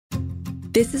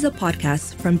This is a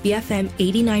podcast from BFM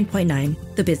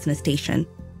 89.9, the business station.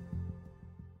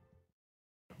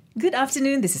 Good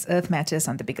afternoon, this is Earth Matters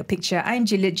on The Bigger Picture. I'm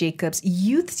Juliet Jacobs.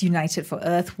 Youths United for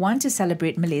Earth want to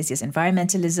celebrate Malaysia's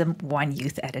environmentalism one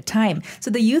youth at a time. So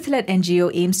the youth-led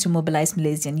NGO aims to mobilize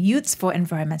Malaysian youths for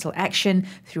environmental action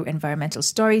through environmental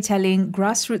storytelling,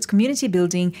 grassroots community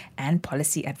building, and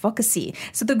policy advocacy.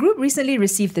 So the group recently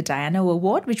received the Diana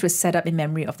Award, which was set up in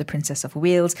memory of the Princess of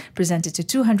Wales, presented to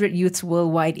 200 youths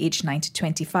worldwide aged 9 to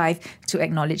 25 to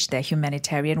acknowledge their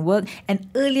humanitarian work. And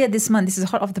earlier this month, this is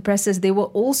hot off the presses, they were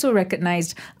also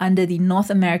recognized under the North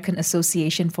American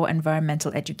Association for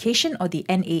Environmental Education, or the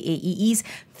NAAEE's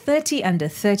 30 Under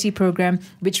 30 program,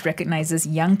 which recognizes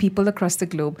young people across the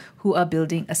globe who are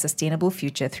building a sustainable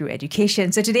future through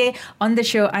education. So today on the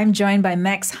show, I'm joined by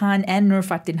Max Han and Nur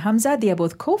Fatin Hamzah. They are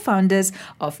both co-founders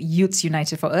of Youths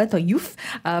United for Earth, or YOUF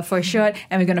for short,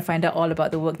 and we're going to find out all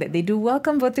about the work that they do.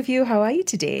 Welcome, both of you. How are you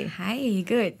today? Hi,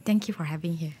 good. Thank you for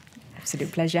having me here.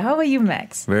 Absolute pleasure. How are you,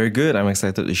 Max? Very good. I'm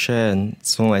excited to share, and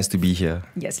it's so nice to be here.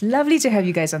 Yes, lovely to have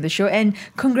you guys on the show, and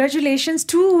congratulations,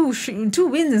 two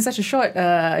wins in such a short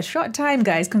time,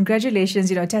 guys.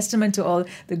 Congratulations, testament to all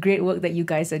the great work that you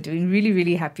guys are doing. Really,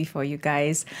 really happy for you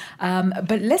guys.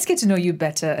 But let's get to know you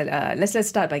better. Let's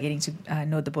start by getting to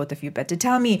know the both of you better.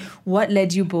 Tell me, what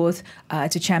led you both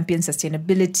to champion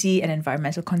sustainability and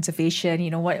environmental conservation?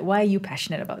 Why are you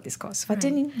passionate about this cause?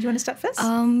 Fatin, you want to start first?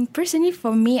 Personally,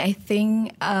 for me, I think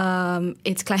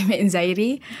it's climate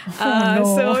anxiety.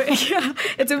 No. So yeah,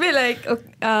 it's a bit like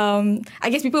I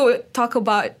guess people would talk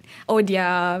about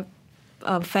their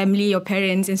family or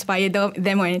parents inspire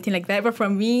them or anything like that. But for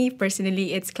me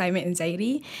personally, it's climate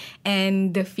anxiety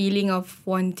and the feeling of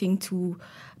wanting to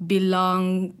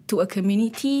belong to a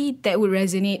community that would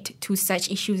resonate to such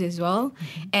issues as well,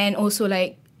 and also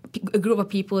like a group of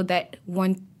people that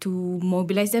want to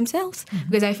mobilize themselves,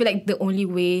 because I feel like the only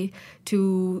way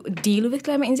to deal with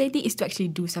climate anxiety is to actually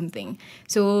do something.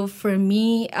 So for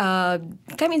me,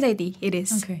 climate anxiety, it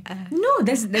is. Okay. No,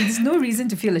 there's no reason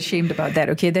to feel ashamed about that.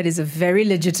 Okay, that is a very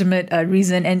legitimate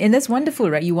reason, and that's wonderful,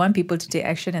 right? You want people to take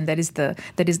action, and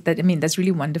that's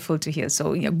really wonderful to hear.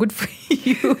 So good for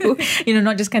you.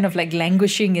 Not just kind of like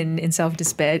languishing in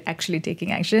self-despair, actually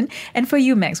taking action. And for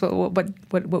you, Max, what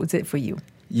was it for you?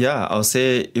 Yeah, I'll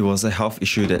say it was a health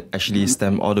issue that actually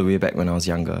stemmed all the way back when I was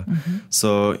younger.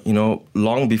 So,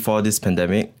 long before this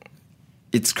pandemic,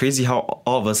 it's crazy how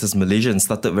all of us as Malaysians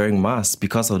started wearing masks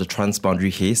because of the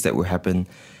transboundary haze that would happen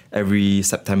every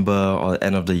September or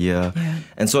end of the year. Yeah.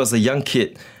 And so as a young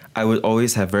kid, I would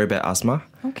always have very bad asthma.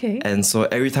 Okay. And so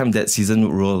every time that season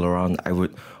would roll around, I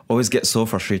would always get so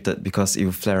frustrated because it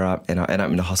would flare up and I'll end up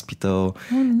in the hospital.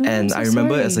 Oh, no, and I'm so I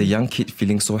remember sorry. as a young kid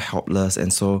feeling so helpless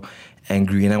and so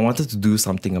angry, and I wanted to do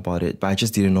something about it, but I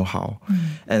just didn't know how.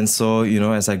 And so,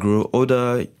 as I grew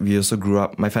older, we also grew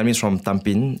up, my family's from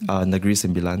Tampin, Negeri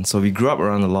Sembilan. So we grew up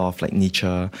around a lot of like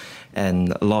nature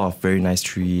and a lot of very nice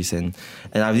trees. And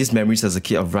I have these memories as a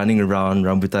kid of running around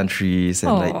rambutan trees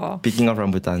and like picking off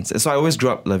rambutans. And so I always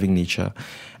grew up loving nature.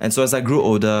 And so as I grew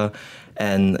older,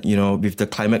 and, with the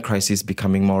climate crisis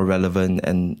becoming more relevant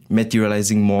and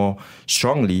materializing more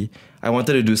strongly, I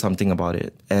wanted to do something about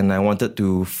it. And I wanted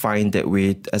to find that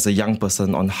way as a young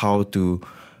person on how to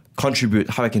contribute,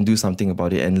 how I can do something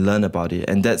about it and learn about it.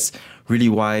 And that's really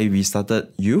why we started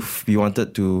YOUF. We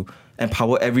wanted to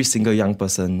empower every single young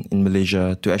person in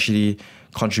Malaysia to actually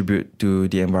contribute to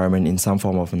the environment in some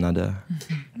form or another.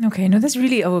 Okay, no, that's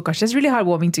really, that's really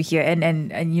heartwarming to hear.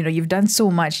 And you've done so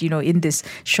much, in this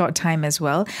short time as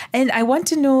well. And I want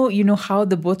to know, how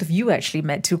the both of you actually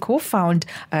met to co-found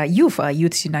YOUF,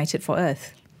 Youths United for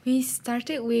Earth. We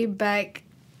started way back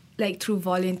through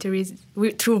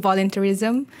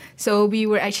volunteerism. So we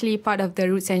were actually part of the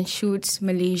Roots and Shoots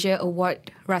Malaysia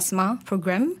Award RASMA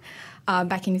program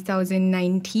back in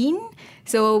 2019.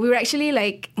 So we were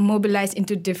actually mobilized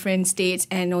into different states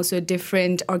and also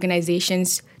different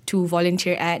organizations to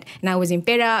volunteer at. And I was in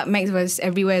Perak, Max was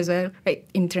everywhere as well, right,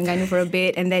 in Terengganu for a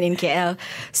bit, and then in KL.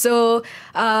 So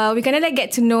we kind of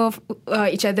get to know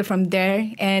each other from there.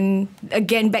 And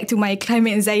again, back to my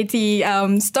climate anxiety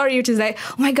story, which is oh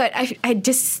my God, I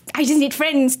just need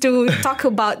friends to talk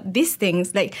about these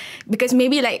things. Because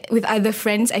maybe with other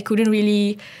friends, I couldn't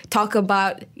really talk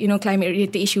about,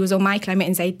 climate-related issues or my climate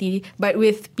anxiety. But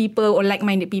with people or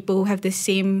like-minded people who have the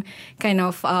same kind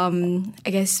of,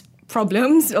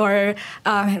 problems or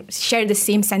share the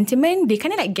same sentiment, they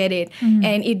kind of get it. Mm-hmm.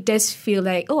 And it does feel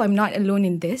I'm not alone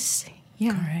in this.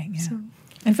 Yeah. Correct, yeah. So.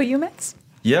 And for you, Max?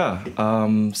 Yeah.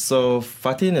 So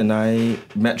Fatin and I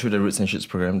met through the Roots and Shoots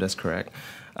program, that's correct.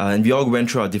 And we all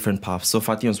went through our different paths. So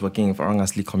Fatin was working with Orang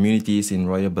Asli communities in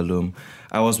Royal Belum.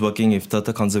 I was working with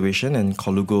turtle conservation and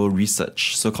Colugo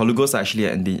research. So Colugo is actually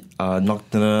a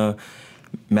nocturnal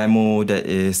mammal that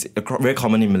is very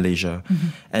common in Malaysia.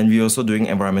 And we're also doing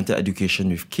environmental education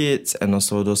with kids and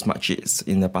also those makciks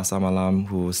in the Pasar Malam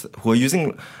who are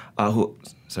using,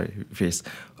 makciks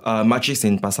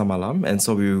in Pasar Malam. And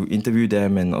so we interview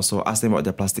them and also ask them about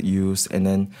their plastic use and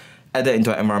then add that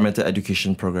into our environmental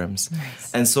education programs.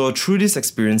 Nice. And so through these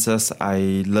experiences,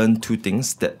 I learned two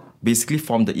things that basically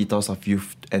form the ethos of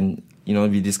youth. And,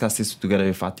 we discussed this together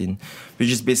with Fatin, which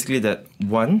is basically that,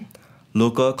 one,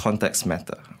 local context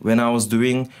matter. When I was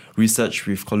doing research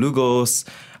with Colugos,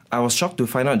 I was shocked to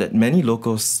find out that many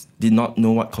locals did not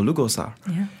know what Colugos are.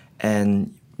 Yeah.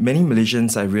 And many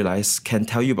Malaysians, I realized, can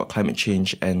tell you about climate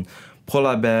change and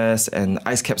polar bears and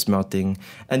ice caps melting.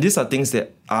 And these are things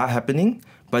that are happening,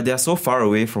 but they are so far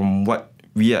away from what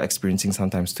we are experiencing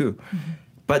sometimes too.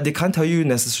 But they can't tell you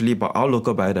necessarily about our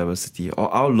local biodiversity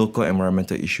or our local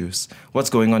environmental issues, what's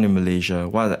going on in Malaysia,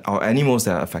 what are our animals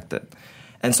that are affected.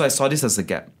 And so I saw this as a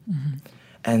gap.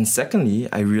 And secondly,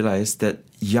 I realized that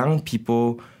young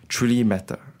people truly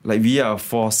matter. Like, we are a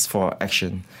force for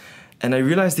action. And I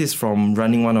realized this from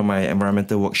running one of my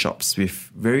environmental workshops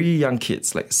with very young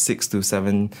kids, like 6 to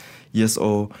 7 years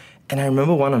old. And I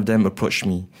remember one of them approached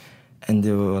me and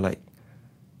they were like,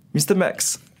 Mr.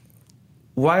 Max,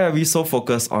 why are we so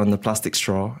focused on the plastic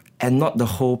straw and not the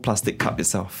whole plastic cup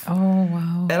itself? Oh,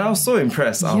 wow. And I was so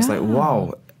impressed. I was like,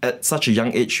 wow, at such a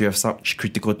young age, you have such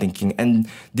critical thinking. And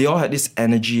they all had this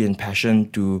energy and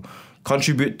passion to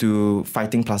contribute to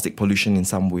fighting plastic pollution in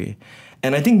some way.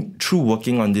 And I think through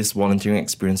working on these volunteering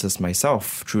experiences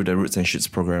myself, through the Roots and Shoots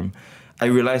program, I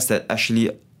realized that actually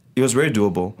it was very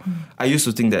doable. I used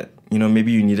to think that,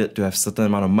 maybe you needed to have certain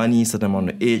amount of money, certain amount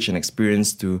of age and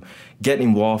experience to get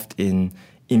involved in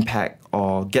impact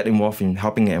or get involved in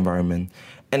helping the environment.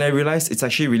 And I realized it's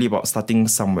actually really about starting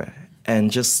somewhere and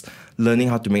just learning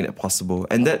how to make that possible.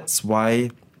 And that's why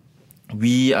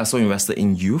we are so invested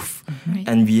in youth.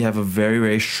 And we have a very,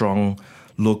 very strong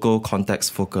local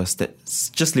context focus that's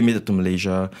just limited to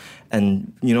Malaysia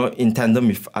and, in tandem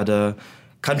with other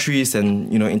countries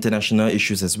and, international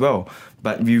issues as well.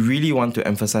 But we really want to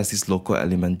emphasize this local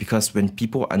element because when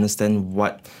people understand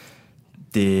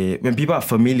when people are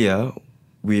familiar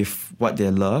with what they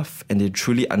love and they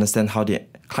truly understand how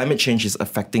climate change is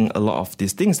affecting a lot of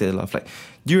these things they love, like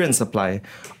durian supply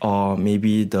or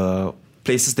maybe the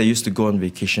places they used to go on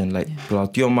vacation, like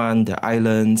Pulau Tioman, the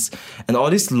islands, and all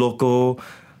these local,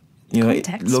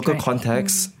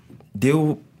 contexts,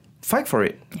 they'll fight for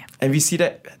it. Yeah. And we see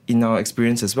that in our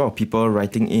experience as well. People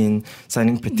writing in,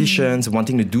 signing petitions,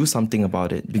 wanting to do something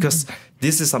about it because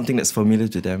this is something that's familiar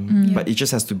to them, but it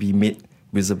just has to be made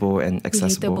visible and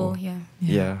accessible. Relatable,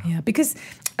 Yeah, because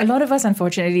a lot of us,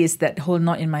 unfortunately, is that whole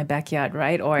not in my backyard,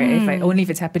 right? Or only if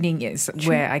it's happening is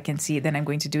where I can see it, then I'm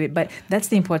going to do it. But that's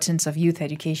the importance of youth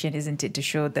education, isn't it? To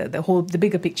show the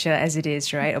bigger picture as it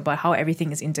is, right? About how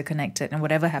everything is interconnected and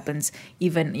whatever happens,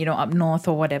 even, up north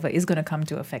or whatever, is going to come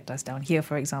to affect us down here,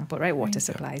 for example, right? Water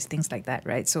supplies, things like that,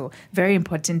 right? So very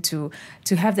important to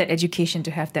have that education,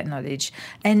 to have that knowledge.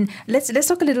 And let's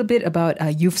talk a little bit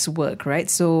about youth's work, right?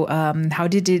 So how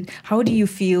do you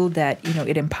feel that,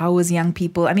 it empowers young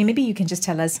people? I mean, maybe you can just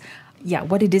tell us,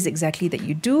 what it is exactly that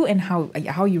you do and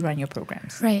how you run your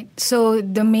programs. Right. So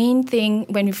the main thing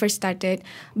when we first started,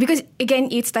 because again,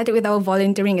 it started with our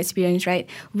volunteering experience, right?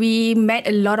 We met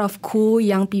a lot of cool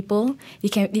young people.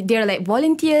 They're like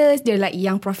volunteers, they're like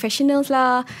young professionals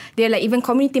lah. They're like even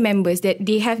community members that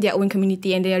they have their own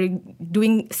community and they are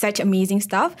doing such amazing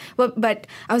stuff. But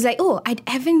I was like, I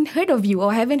haven't heard of you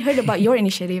or I haven't heard about your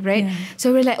initiative, right? Yeah.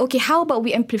 So we're like, okay, how about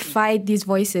we amplify these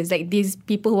voices, like these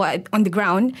people who are on the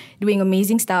ground doing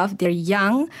amazing stuff. They're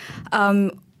young,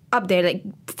 up there, like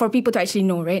for people to actually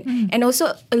know, right? And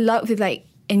also a lot with like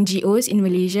NGOs in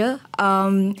Malaysia.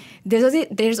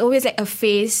 There's always like a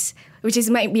face which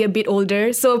might be a bit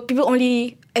older, so people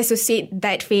only associate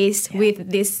that face with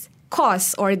this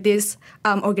cause or this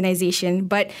organization.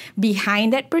 But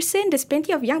behind that person, there's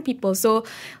plenty of young people. So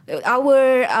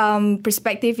our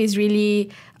perspective is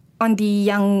really on the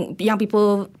young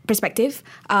people perspective.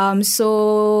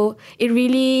 So it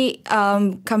really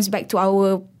comes back to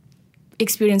our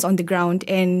experience on the ground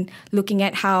and looking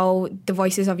at how the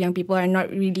voices of young people are not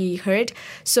really heard.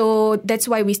 So that's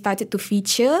why we started to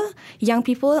feature young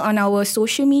people on our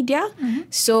social media.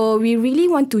 So we really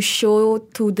want to show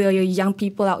to the young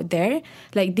people out there,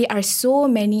 like there are so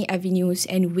many avenues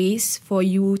and ways for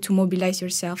you to mobilize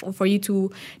yourself or for you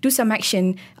to do some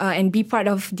action and be part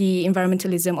of the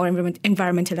environmentalism or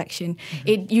environmental action.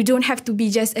 You don't have to be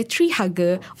just a tree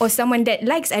hugger or someone that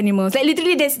likes animals. Like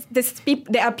literally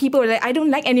there are people like, I don't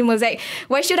like animals. Like,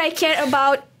 why should I care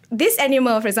about this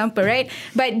animal, for example, right?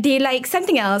 But they like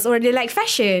something else, or they like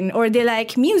fashion, or they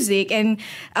like music. And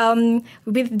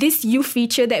with this youth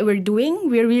feature that we're doing,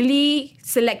 we're really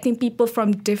selecting people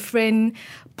from different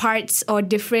parts or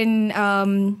different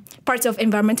parts of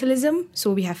environmentalism.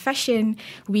 So we have fashion,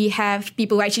 we have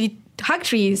people who actually hug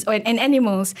trees and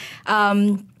animals,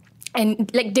 and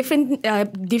like different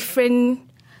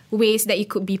ways that it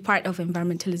could be part of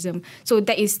environmentalism. So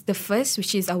that is the first,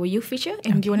 which is our youth feature.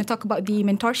 And do you want to talk about the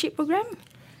mentorship program?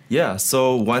 Yeah,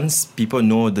 so once people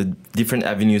know the different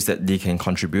avenues that they can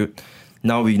contribute,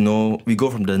 now we go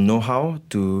from the know-how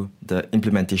to the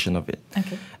implementation of it.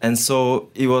 Okay. And so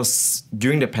it was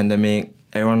during the pandemic,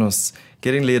 everyone was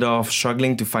getting laid off,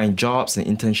 struggling to find jobs and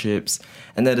internships.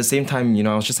 And at the same time,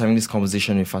 I was just having this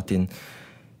conversation with Fatin.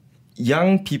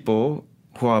 Young people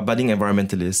who are budding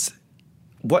environmentalists,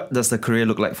 what does the career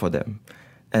look like for them?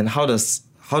 And how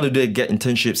do they get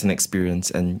internships and experience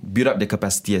and build up their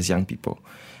capacity as young people?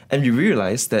 And we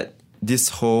realized that this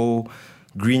whole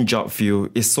green job field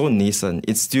is so nascent.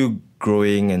 It's still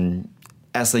growing, and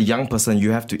as a young person, you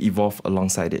have to evolve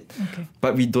alongside it. Okay.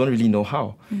 But we don't really know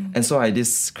how. And so I had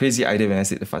this crazy idea when I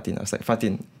said to Fatin, I was like,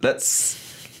 Fatin,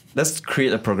 let's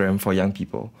create a program for young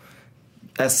people.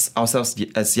 As ourselves,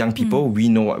 as young people, we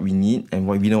know what we need and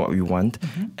we know what we want.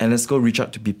 And let's go reach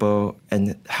out to people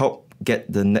and help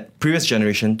get the previous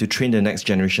generation to train the next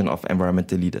generation of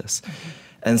environmental leaders.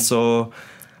 And so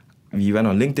we went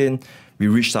on LinkedIn, we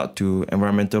reached out to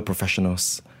environmental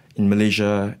professionals in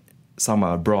Malaysia, some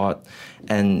are abroad.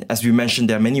 And as we mentioned,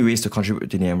 there are many ways to contribute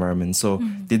to the environment. So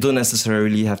they don't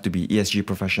necessarily have to be ESG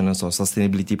professionals or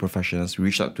sustainability professionals. We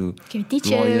reached out to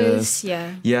teachers, lawyers.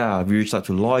 Yeah, we reached out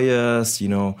to lawyers,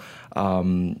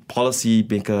 policy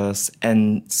makers.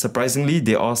 And surprisingly,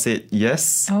 they all said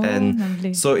yes. Oh, and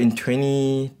lovely. so in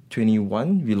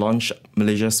 2021, we launched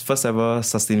Malaysia's first ever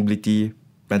sustainability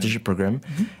mentorship program.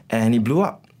 And it blew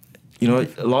up. A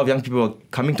lot of young people are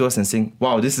coming to us and saying,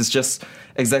 wow, this is just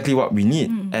exactly what we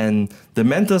need. And the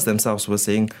mentors themselves were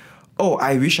saying, oh,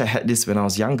 I wish I had this when I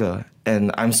was younger.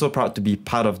 And I'm so proud to be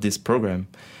part of this program.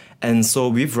 And so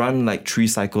we've run like 3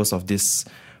 cycles of these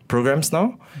programs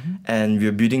now. And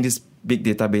we're building this big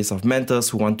database of mentors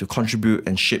who want to contribute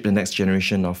and shape the next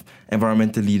generation of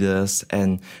environmental leaders.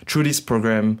 And through this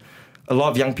program, a lot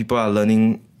of young people are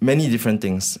learning many different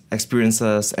things,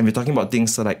 experiences. And we're talking about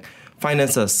things like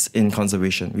finances in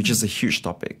conservation, which is a huge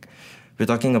topic. We're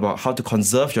talking about how to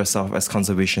conserve yourself as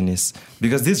conservationists,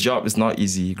 because this job is not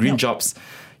easy. Green jobs,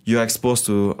 you're exposed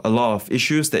to a lot of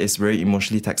issues that is very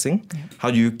emotionally taxing.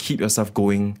 How do you keep yourself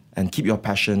going and keep your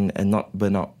passion and not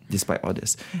burn out despite all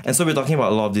this? And so we're talking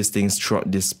about a lot of these things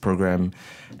throughout this program.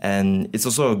 And it's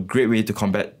also a great way to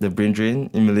combat the brain drain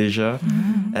in Malaysia.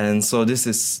 And so this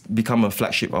has become a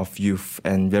flagship of youth,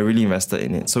 and we're really invested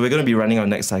in it. So we're going to be running our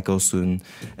next cycle soon.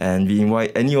 And we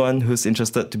invite anyone who's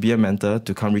interested to be a mentor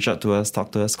to come reach out to us,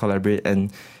 talk to us, collaborate.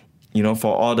 And,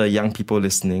 for all the young people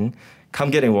listening, come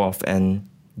get involved and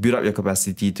build up your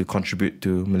capacity to contribute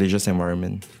to Malaysia's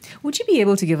environment. Would you be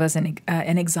able to give us an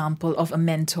example of a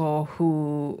mentor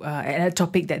who, a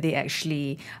topic that they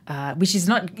actually, which is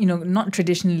not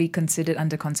traditionally considered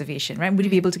under conservation, right? Would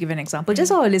you be able to give an example, just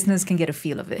so our listeners can get a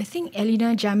feel of it? I think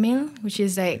Elina Jamil, which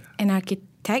is like an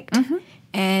architect,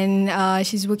 and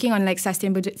she's working on like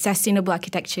sustainable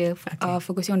architecture,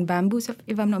 focusing on bamboos,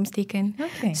 if I'm not mistaken.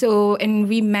 Okay. So, and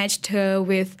we matched her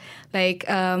with like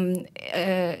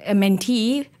a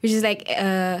mentee, which is like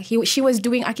she was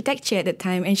doing architecture at that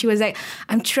time, and she was like,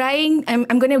 I'm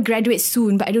going to graduate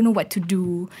soon, but I don't know what to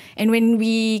do. And when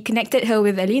we connected her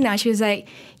with Elina, she was like,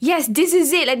 yes, this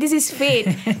is it. Like, this is fate.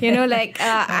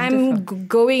 I'm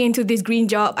going into this green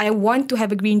job. I want to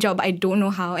have a green job. I don't know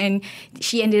how. And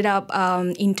she ended up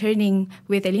interning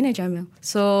with Elina Jamil.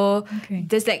 So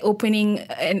there's like opening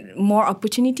more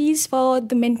opportunities for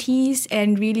the mentees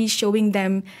and really showing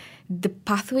them the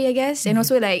pathway, I guess. And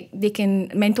also like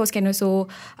mentors can also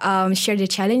share their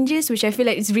challenges, which I feel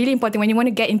like is really important when you want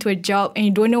to get into a job and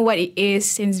you don't know what it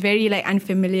is and it's very like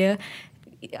unfamiliar.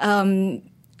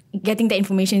 Getting the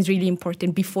information is really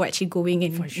important before actually going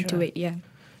into it.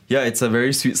 Yeah, it's a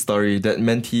very sweet story. That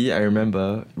mentee, I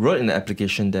remember, wrote in the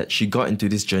application that she got into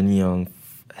this journey on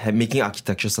making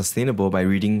architecture sustainable by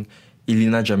reading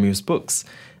Elena Jamil's books.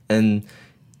 And,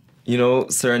 you know,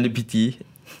 serendipity,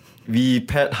 we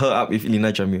paired her up with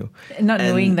Elena Jamil. Not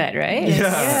knowing that, right?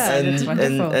 Yeah, that's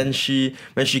wonderful. and she,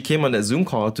 when she came on that Zoom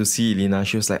call to see Elena,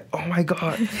 she was like, "Oh my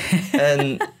god!"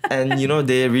 and you know,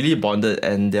 they really bonded,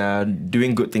 and they're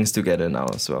doing good things together now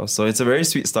as well. So it's a very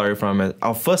sweet story from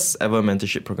our first ever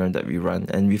mentorship program that we run,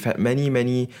 and we've had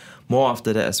many more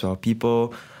after that as well.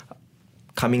 People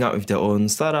coming up with their own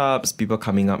startups, people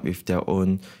coming up with their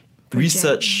own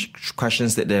research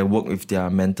questions that they work with their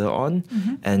mentor on,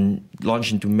 and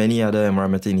launch into many other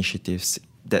environmental initiatives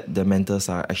that the mentors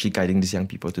are actually guiding these young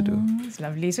people to do. It's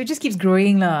lovely. So it just keeps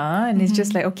growing, and it's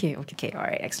just like, okay, all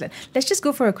right, excellent. Let's just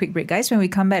go for a quick break, guys. When we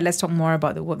come back, let's talk more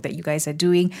about the work that you guys are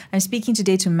doing. I'm speaking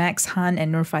today to Max Han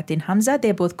and Nur Fatin Hamza.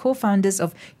 They're both co-founders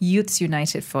of Youths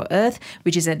United for Earth,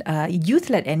 which is a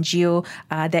youth-led NGO.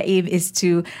 Their aim is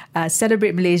to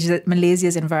celebrate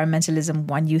Malaysia's environmentalism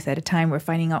one youth at a time. We're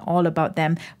finding out all about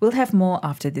them. We'll have more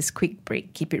after this quick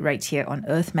break. Keep it right here on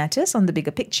Earth Matters on The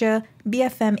Bigger Picture,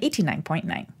 BFM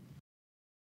 89.9.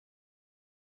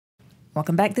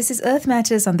 Welcome back. This is Earth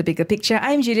Matters on The Bigger Picture.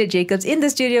 I'm Juliet Jacobs. In the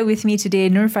studio with me today,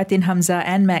 Nur Fatin Hamza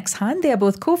and Max Han. They are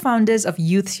both co-founders of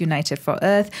Youths United for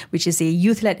Earth, which is a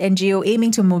youth-led NGO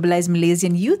aiming to mobilize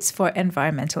Malaysian youths for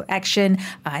environmental action.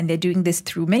 And they're doing this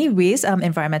through many ways,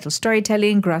 environmental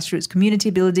storytelling, grassroots community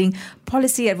building,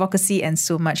 policy advocacy, and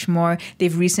so much more.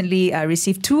 They've recently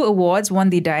received 2 awards,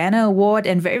 won the Diana Award,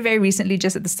 and very, very recently,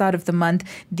 just at the start of the month,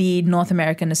 the North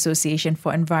American Association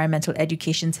for Environmental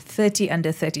Education's 30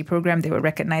 Under 30 program. They were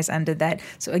recognized under that.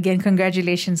 So again,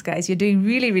 congratulations, guys. You're doing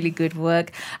really, really good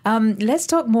work. Let's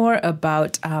talk more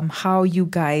about how you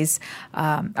guys,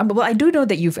 well, I do know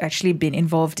that you've actually been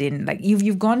involved in, like,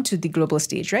 you've gone to the global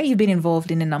stage, right? You've been involved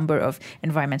in a number of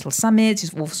environmental summits.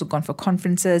 You've also gone for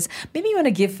conferences. Maybe you want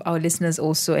to give our listeners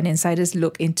also an insider's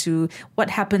look into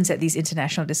what happens at these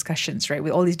international discussions, right?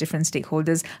 With all these different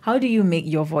stakeholders. How do you make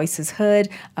your voices heard?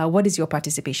 What is your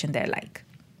participation there like?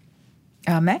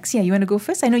 Max, you want to go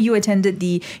first? I know you attended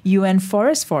the UN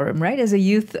Forest Forum, right, as a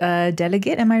youth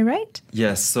delegate, am I right?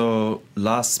 Yes, so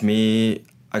last May,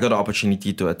 I got the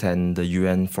opportunity to attend the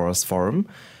UN Forest Forum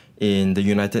in the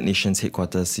United Nations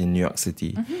headquarters in New York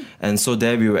City. And so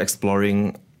there we were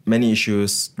exploring many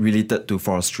issues related to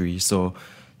forestry. So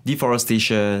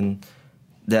deforestation,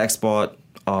 the export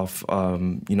of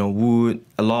wood,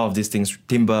 a lot of these things,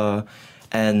 timber.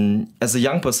 And as a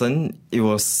young person, it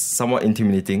was somewhat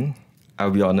intimidating. I'll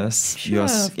be honest. Sure, you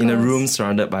was in a room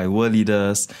surrounded by world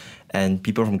leaders and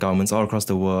people from governments all across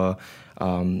the world,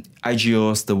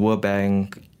 IGOs, the World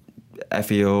Bank,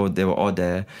 FAO, they were all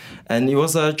there. And it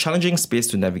was a challenging space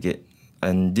to navigate.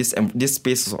 And this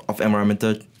space of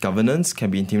environmental governance can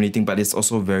be intimidating, but it's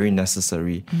also very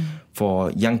necessary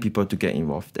for young people to get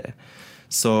involved there.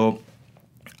 So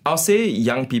I'll say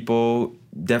young people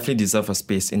definitely deserve a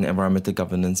space in environmental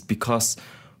governance because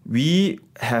we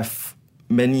have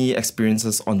many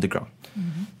experiences on the ground.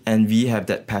 And we have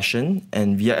that passion,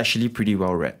 and we are actually pretty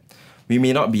well read. We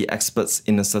may not be experts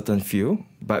in a certain field,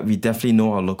 but we definitely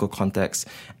know our local context.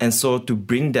 And so to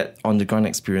bring that on-the-ground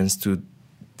experience to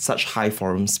such high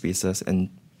forum spaces and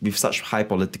with such high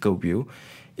political will,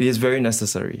 it is very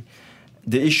necessary.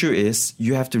 The issue is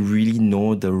you have to really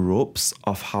know the ropes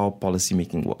of how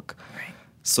policymaking work. Right.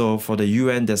 So for the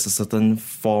UN, there's a certain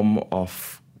form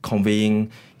of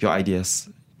conveying your ideas.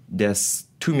 There's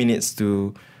 2 minutes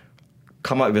to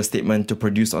come up with a statement to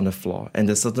produce on the floor, and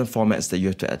there's certain formats that you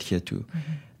have to adhere to.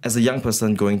 As a young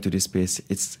person going to this space,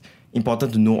 it's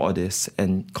important to know all this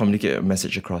and communicate a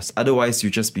message across. Otherwise, you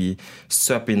just be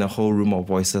swept in a whole room of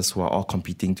voices who are all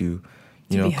competing to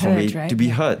convey, heard, right? to be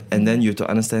heard. And then you have to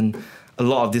understand a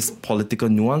lot of these political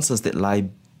nuances that lie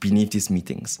beneath these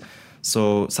meetings.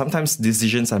 So sometimes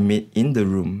decisions are made in the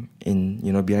room,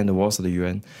 behind the walls of the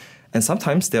UN, and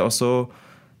sometimes they're also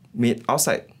made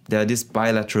outside. There are these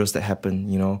bilaterals that happen,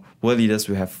 world leaders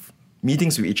will have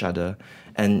meetings with each other,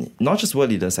 and not just world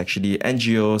leaders, actually,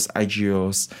 NGOs,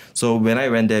 IGOs. So when I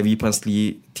went there, we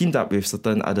personally teamed up with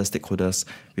certain other stakeholders,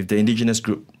 with the indigenous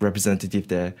group representative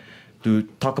there, to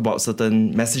talk about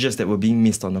certain messages that were being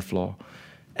missed on the floor.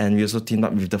 And we also teamed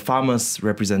up with the farmers'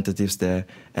 representatives there,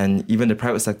 and even the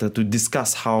private sector, to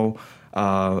discuss how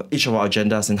each of our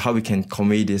agendas and how we can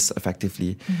convey this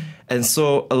effectively. And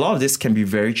so a lot of this can be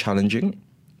very challenging,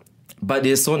 but it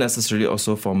is so necessary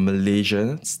also for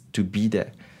Malaysians to be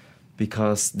there,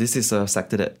 because this is a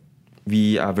sector that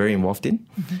we are very involved in,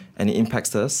 and it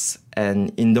impacts us.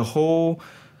 And in the whole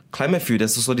climate field,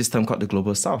 there's also this term called the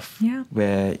Global South,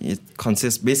 where it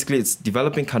consists, basically it's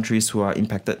developing countries who are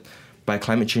impacted by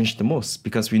climate change the most,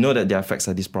 because we know that their effects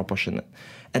are disproportionate.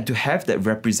 And to have that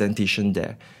representation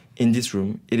there in this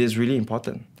room, it is really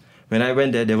important. When I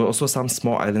went there were also some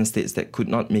small island states that could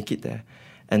not make it there.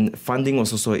 And funding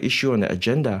was also an issue on the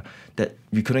agenda, that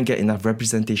we couldn't get enough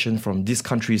representation from these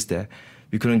countries there.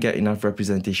 We couldn't get enough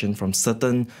representation from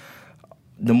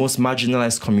the most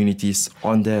marginalized communities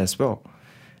on there as well.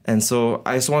 And so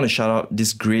I just want to shout out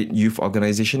this great youth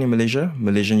organization in Malaysia,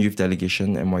 Malaysian Youth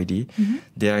Delegation, MYD.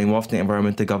 They are involved in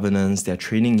environmental governance. They are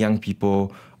training young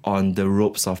people on the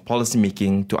ropes of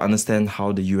policymaking to understand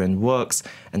how the UN works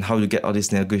and how to get all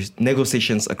these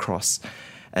negotiations across.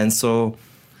 And so,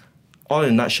 all in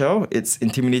a nutshell, it's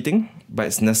intimidating, but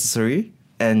it's necessary.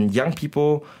 And young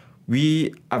people,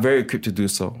 we are very equipped to do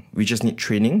so. We just need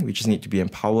training. We just need to be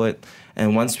empowered.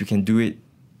 And once we can do it,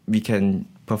 we can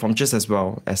perform just as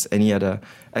well as any other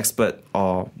expert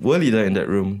or world leader in that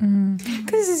room.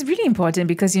 Because it's really important,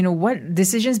 because, what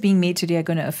decisions being made today are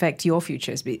going to affect your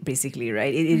futures, basically,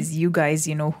 right? It is you guys,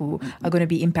 who are going to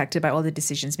be impacted by all the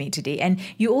decisions made today. And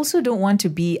you also don't want to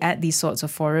be at these sorts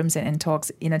of forums and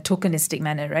talks in a tokenistic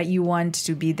manner, right? You want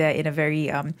to be there in a very,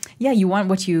 you want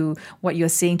what you're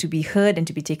saying to be heard and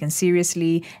to be taken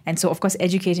seriously. And so, of course,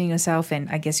 educating yourself and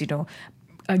I guess,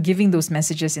 giving those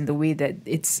messages in the way that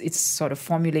it's sort of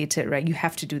formulated, right? You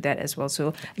have to do that as well.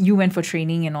 So you went for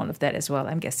training and all of that as well,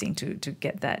 I'm guessing, to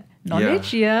get that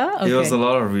knowledge. Yeah. Okay. It was a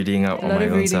lot of reading up on my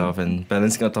own self and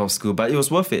balancing on top of school, but it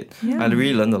was worth it. I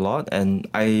really learned a lot, and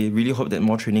I really hope that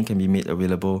more training can be made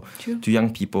available to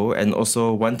young people. And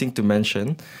also, one thing to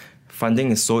mention,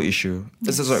 funding is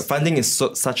funding is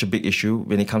such a big issue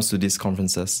when it comes to these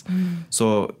conferences.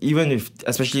 So even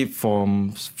especially for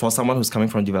someone who's coming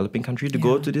from a developing country to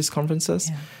go to these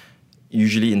conferences,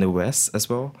 usually in the West as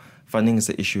well, funding is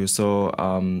the issue. So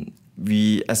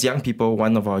we, as young people,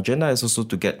 one of our agenda is also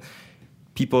to get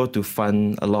people to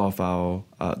fund a lot of our,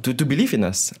 to believe in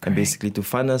us, and basically to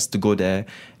fund us to go there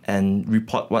and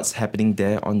report what's happening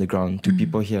there on the ground to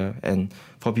people here, and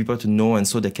for people to know, and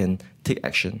so they can take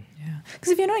action.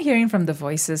 Because if you're not hearing from the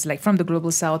voices, like from the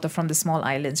Global South or from the small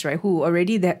islands, right, who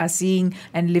already are seeing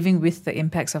and living with the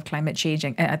impacts of climate change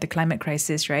and the climate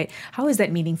crisis, right, how is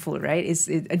that meaningful, right?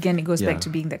 It goes back to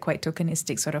being that quite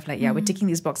tokenistic sort of like, we're ticking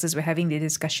these boxes, we're having the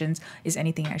discussions, is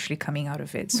anything actually coming out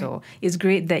of it? So it's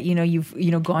great that,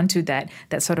 you've, gone to that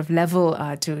sort of level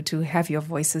to have your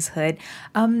voices heard.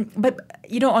 But,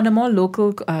 on a more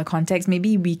local context,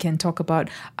 maybe we can talk about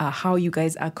how you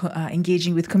guys are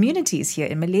engaging with communities here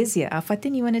in Malaysia.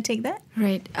 Fatin, you want to take that?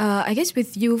 Right. I guess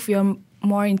with youth, you're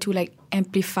more into like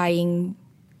amplifying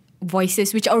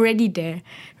voices which are already there,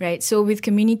 right? So with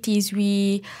communities,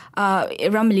 we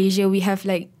around Malaysia, we have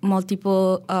like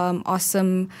multiple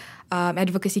awesome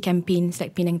advocacy campaigns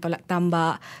like Penang Tolak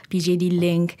Tambak, PJD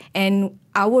Link, and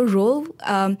our role,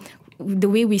 the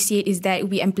way we see it is that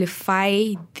we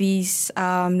amplify these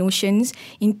notions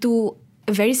into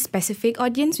a very specific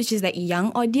audience, which is like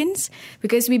young audience,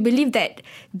 because we believe that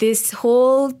this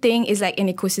whole thing is like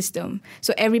an ecosystem.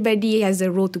 So everybody has a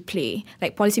role to play.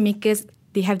 Like policymakers,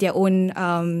 they have their own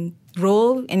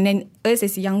role, and then us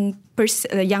as young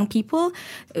people,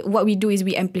 what we do is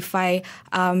we amplify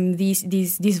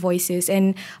these voices,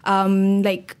 and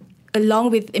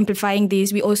along with amplifying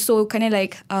this, we also kind of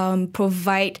like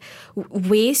provide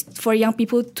ways for young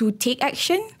people to take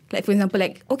action. Like, for example,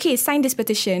 sign this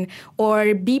petition,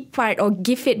 or be part or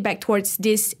give feedback towards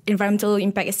this environmental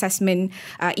impact assessment,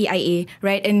 EIA,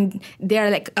 right? And there are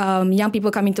like young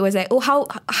people coming to us like, oh,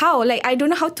 how? Like, I don't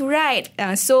know how to write.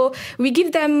 So we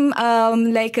give them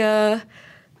like a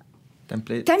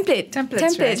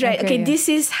templates, right? Okay, this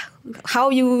is how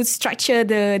you structure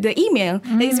the email.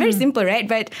 Like, it's very simple, right?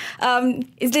 But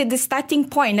it's the starting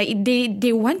point. Like,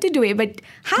 they want to do it, but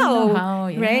how?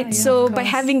 Right? Yeah, so by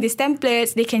having these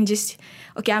templates, they can just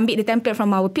ambil the template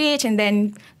from our page and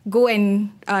then go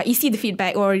and EC the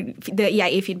feedback or the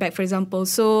EIA feedback, for example.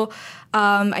 So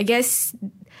I guess,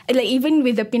 like, even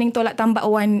with the Penang Tolak Tambak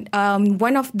one,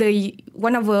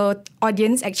 one of our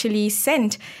audience actually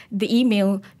sent the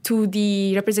email to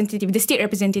the state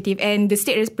representative, and the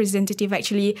state representative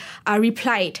actually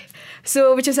replied.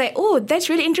 So, which was like, oh, that's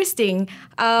really interesting.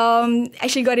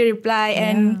 Actually got a reply,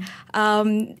 and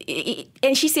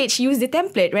she said she used the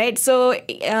template, right? So,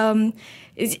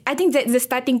 I think that's the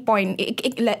starting point.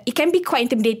 It can be quite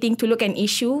intimidating to look at an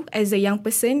issue as a young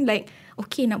person, like,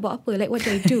 okay, nak buat apa? Like, what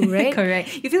do I do, right?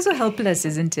 Correct. You feel so helpless,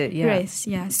 isn't it? Yeah. Yes,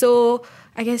 yeah. So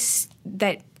I guess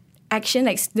that action,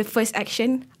 like the first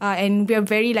action, and we are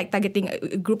very like targeting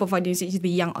a group of audience, which is the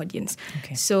young audience.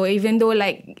 Okay. So even though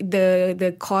like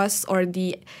the cause or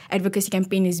the advocacy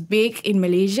campaign is big in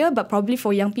Malaysia, but probably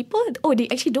for young people, they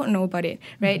actually don't know about it,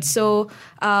 right? So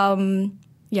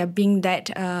being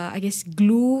that I guess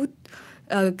glue,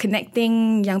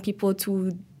 connecting young people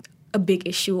to a big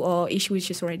issue or issue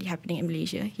which is already happening in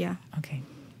Malaysia. Yeah. Okay.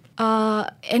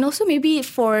 And also maybe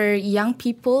for young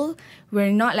people,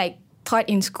 we're not like taught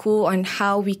in school on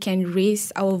how we can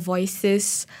raise our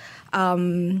voices. I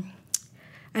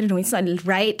don't know, it's not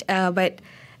right, but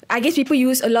I guess people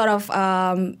use a lot of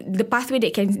the pathway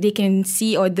they can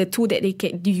see, or the tool that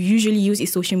they usually use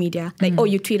is social media. Like,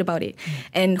 you tweet about it.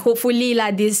 And hopefully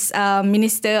this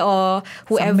minister or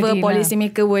whoever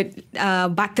policymaker would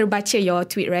baca your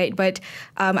tweet, right? But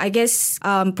I guess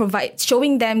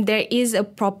showing them there is a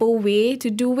proper way to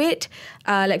do it.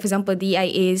 Like for example, the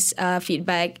EIA's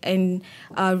feedback, and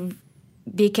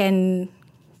they can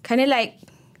kind of like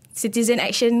citizen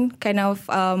action kind of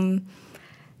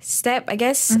step, I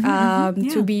guess,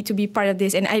 to be part of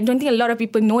this. And I don't think a lot of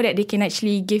people know that they can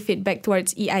actually give feedback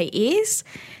towards EIAs.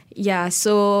 Yeah,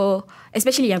 so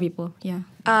especially young people. Yeah.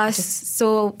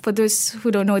 So for those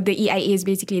who don't know, the EIA is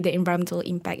basically the environmental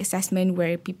impact assessment,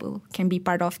 where people can be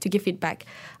part of to give feedback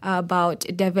about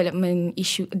development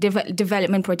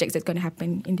projects that's going to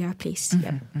happen in their place.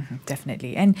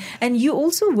 Definitely. And you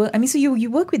also work, so you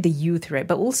work with the youth, right?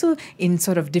 But also in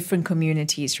sort of different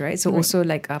communities, right? So also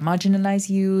like marginalized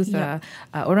youth,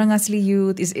 Orang Asli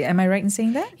youth. Am I right in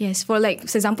saying that? Yes. For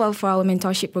example, for our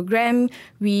mentorship program,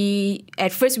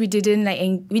 at first we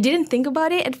didn't think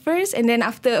about it at first, and then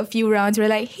after a few rounds, we're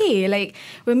like, hey, like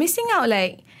we're missing out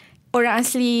like Orang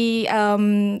Asli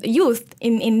youth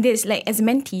in this, like as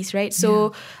mentees, right?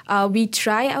 So we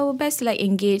try our best to like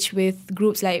engage with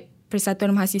groups like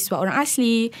Persatuan Mahasiswa Orang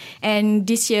Asli, and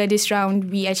this round,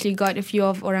 we actually got a few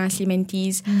of Orang Asli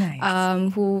mentees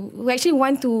who actually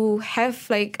want to have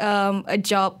like a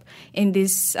job in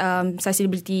this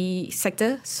sustainability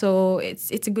sector. So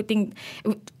it's a good thing.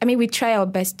 I mean, we try our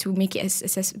best to make it as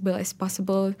accessible as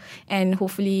possible, and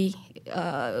hopefully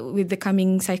with the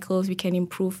coming cycles, we can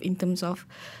improve in terms of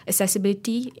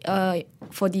accessibility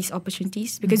for these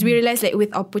opportunities, because we realize that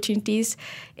with opportunities,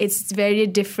 it's very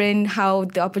different how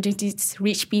the opportunities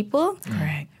reach people.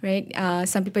 Right?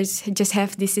 Some people just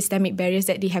have these systemic barriers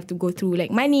that they have to go through,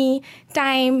 like money,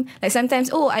 time. Like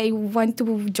sometimes, I want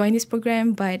to join this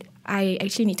program, but I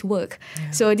actually need to work.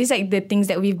 So these are like the things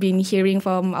that we've been hearing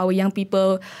from our young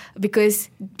people, because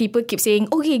people keep saying,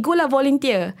 okay, go la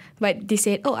volunteer. But they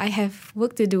said, I have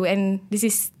work to do, and this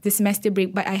is the semester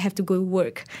break, but I have to go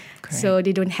work. Correct. So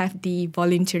they don't have the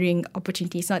volunteering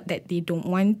opportunity. It's not that they don't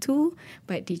want to,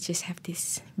 but they just have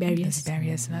these barriers.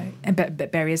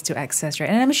 Barriers to access, right?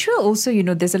 And I'm sure also,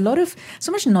 there's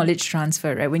so much knowledge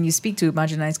transfer, right? When you speak to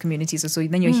marginalized communities, so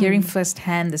then you're hearing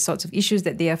firsthand the sorts of issues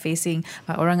that they are facing,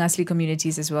 Orang Asli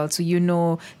communities as well. So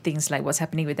things like what's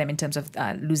happening with them in terms of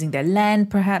losing their land,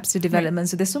 perhaps, to development.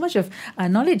 So there's so much of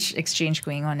knowledge exchange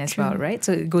going on as well, right?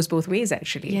 So it goes both ways,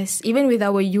 actually. Yes, even with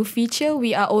our youth feature,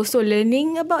 we are also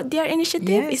learning about their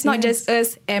initiative. It's not just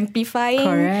us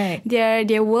amplifying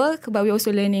their work, but we're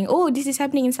also learning, this is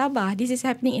happening in Sabah, this is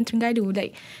happening in Terengganu.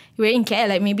 Like, we're in KL,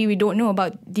 like maybe we don't know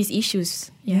about these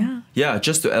issues. Yeah,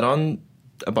 just to add on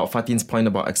about Fatin's point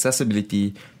about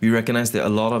accessibility, we recognize that a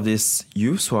lot of these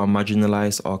youths who are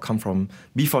marginalized or come from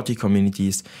B40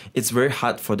 communities, it's very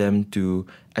hard for them to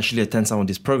actually attend some of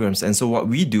these programs. And so what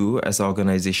we do as an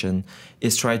organization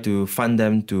is try to fund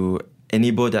them to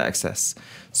enable their access.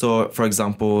 So, for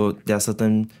example, there are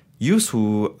certain youths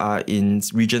who are in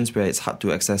regions where it's hard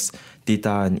to access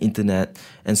data and internet.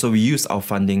 And so we use our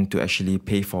funding to actually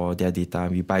pay for their data.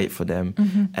 We buy it for them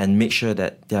and make sure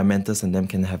that their mentors and them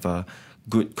can have a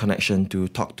good connection to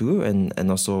talk to, and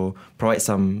also provide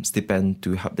some stipend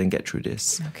to help them get through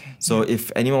this. So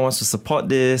if anyone wants to support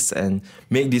this and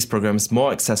make these programs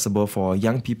more accessible for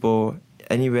young people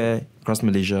anywhere across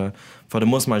Malaysia, for the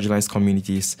most marginalized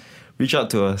communities, reach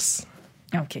out to us.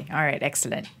 Okay, all right,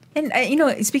 excellent. And,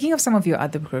 speaking of some of your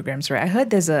other programs, right, I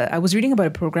heard I was reading about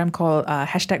a program called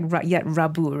 #Rakyat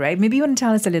Rabu, right? Maybe you want to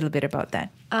tell us a little bit about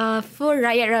that. For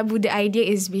Rakyat Rabu, the idea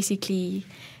is basically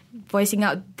voicing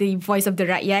out the voice of the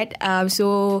rakyat.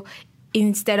 So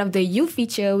instead of the youth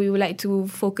feature, we would like to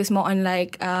focus more on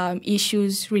like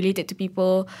issues related to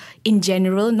people in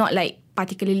general, not like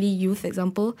particularly youth, for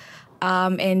example.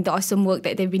 And the awesome work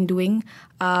that they've been doing.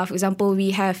 For example,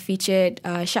 we have featured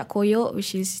Shak Koyo,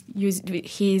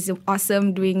 he's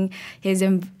awesome doing his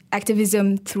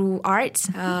activism through arts.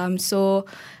 So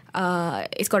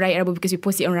it's called Rakyat Rabu because we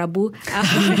post it on Rabu.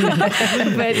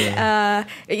 But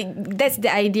that's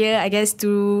the idea, I guess,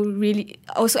 to really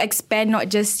also expand not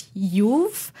just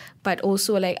youth, but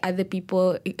also like other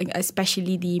people,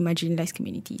 especially the marginalized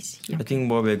communities. Yeah. I think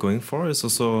what we're going for is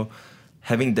also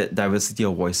having that diversity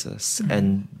of voices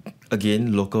and,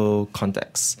 again, local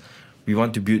contexts. We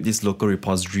want to build this local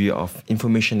repository of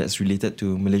information that's related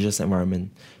to Malaysia's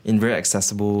environment in very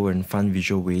accessible and fun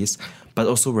visual ways, but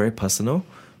also very personal.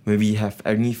 When we have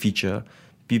any feature,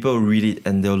 people read it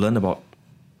and they'll learn about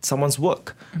someone's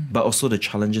work, but also the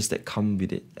challenges that come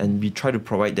with it. And we try to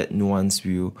provide that nuanced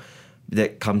view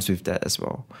that comes with that as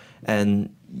well.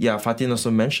 And yeah, Fatin also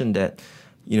mentioned that,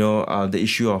 the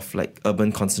issue of like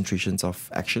urban concentrations of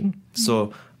action.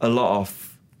 So a lot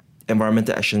of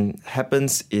environmental action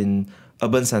happens in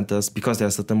urban centers because there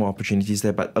are certain more opportunities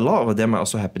there, but a lot of them are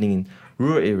also happening in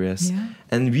rural areas. Yeah.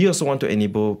 And we also want to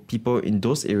enable people in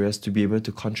those areas to be able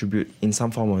to contribute in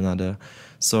some form or another.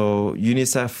 So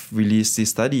UNICEF released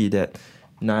this study that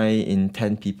 9 in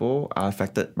 10 people are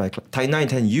affected by 9 in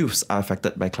 10 youths are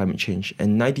affected by climate change,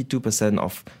 and 92%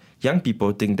 of young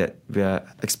people think that we are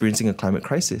experiencing a climate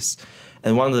crisis.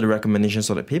 And one of the recommendations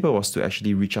of the paper was to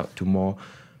actually reach out to more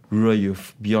rural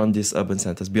youth beyond these urban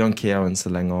centers, beyond KL and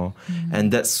Selangor.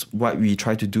 And that's what we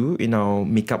try to do in our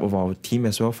makeup of our team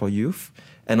as well for youth.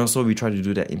 And also we try to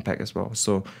do that impact as well.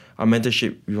 So our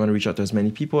mentorship, we want to reach out to as many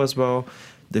people as well.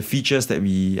 The features that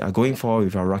we are going for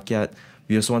with our Rakyat,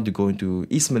 we also want to go into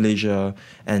East Malaysia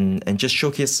and just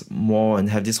showcase more and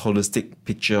have this holistic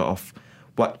picture of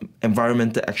what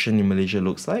environmental action in Malaysia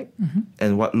looks like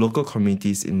and what local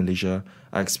communities in Malaysia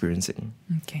are experiencing.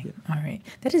 Okay, all right.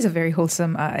 That is a very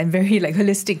wholesome and very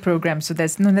holistic program. So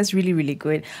that's really, really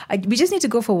good. We just need to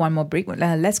go for one more break.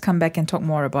 Let's come back and talk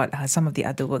more about some of the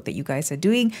other work that you guys are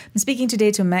doing. I'm speaking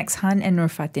today to Max Han and Nur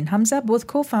Fatin Hamzah, both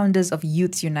co-founders of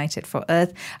Youths United for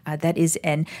Earth. That is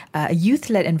a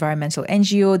youth-led environmental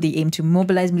NGO. They aim to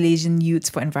mobilize Malaysian youths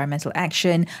for environmental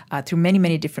action through many,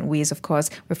 many different ways, of course.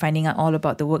 We're finding out all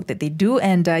about the work that they do.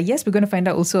 And yes, we're going to find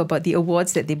out also about the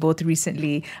awards that they both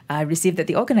recently received, that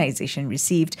the organization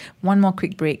received. One more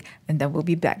quick break, and then we'll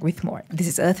be back with more. This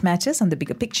is Earth Matters on The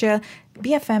Bigger Picture,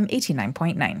 BFM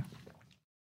 89.9.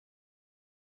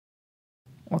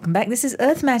 Welcome back. This is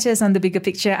Earth Matters on The Bigger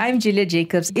Picture. I'm Juliet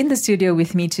Jacobs. In the studio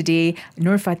with me today,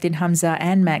 Nur Fatin Hamzah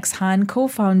and Max Han,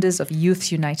 co-founders of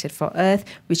Youths United for Earth,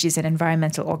 which is an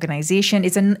environmental organization.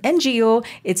 It's an NGO.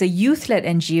 It's a youth-led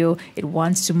NGO. It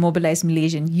wants to mobilize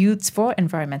Malaysian youths for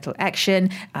environmental action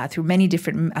through many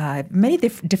different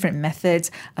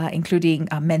methods, including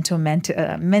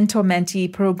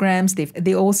mentor-mentee programs.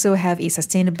 They also have a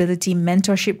sustainability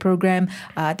mentorship program.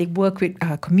 They work with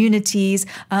communities,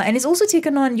 and it's also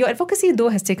taken on, your advocacy though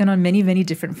has taken on many, many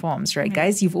different forms, right,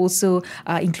 guys? You've also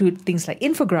include things like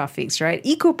infographics, right?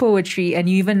 Eco-poetry, and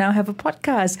you even now have a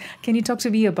podcast. Can you talk to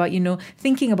me about,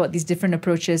 thinking about these different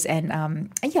approaches and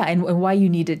why you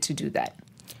needed to do that?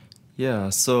 Yeah,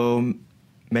 so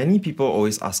many people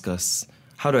always ask us,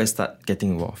 how do I start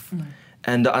getting involved?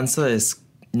 And the answer is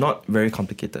not very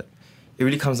complicated. It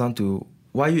really comes down to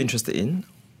what are you interested in,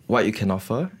 what you can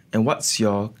offer, and what's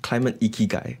your climate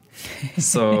ikigai.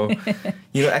 So,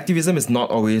 activism is not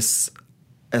always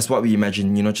as what we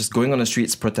imagine, just going on the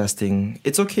streets protesting.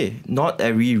 It's okay. Not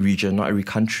every region, not every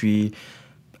country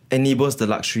enables the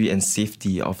luxury and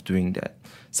safety of doing that.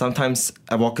 Sometimes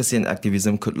advocacy and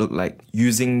activism could look like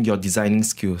using your designing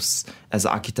skills as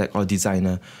an architect or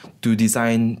designer to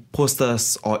design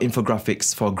posters or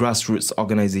infographics for grassroots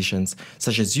organizations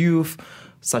such as youth,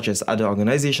 such as other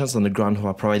organizations on the ground who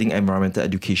are providing environmental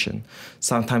education.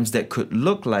 Sometimes that could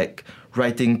look like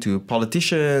writing to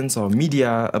politicians or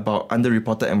media about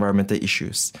underreported environmental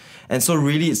issues. And so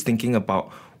really it's thinking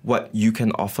about what you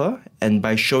can offer, and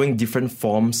by showing different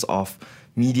forms of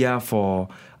media for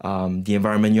the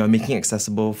environment, you are making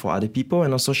accessible for other people,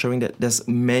 and also showing that there's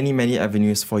many, many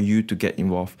avenues for you to get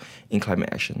involved in climate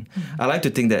action. I like to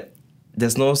think that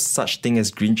there's no such thing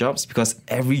as green jobs, because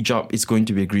every job is going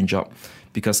to be a green job,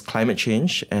 because climate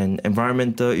change and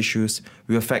environmental issues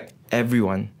will affect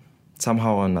everyone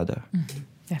somehow or another.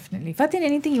 Definitely. Fatin,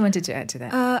 anything you wanted to add to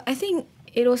that? I think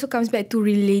it also comes back to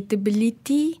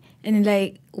relatability and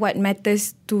like what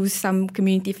matters to some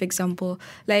community. For example,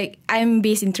 like I'm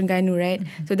based in Terengganu, right?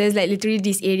 So there's like literally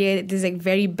this area, there's like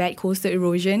very bad coastal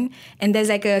erosion, and there's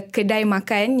like a kedai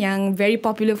makan yang very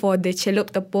popular for the celup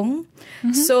tepung.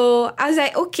 So I was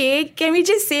like, okay, can we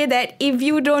just say that if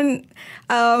you don't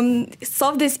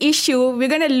solve this issue, we're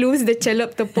gonna lose the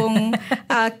celup tepung,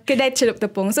 kedai celup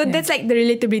tepung. So that's like the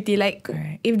relatability. Like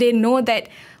if they know that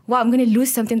wow, I'm going to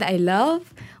lose something that I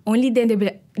love, only then they'll be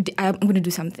like, I'm going to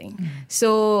do something.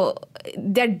 So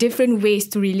there are different ways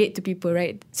to relate to people,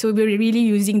 right? So we're really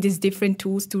using these different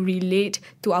tools to relate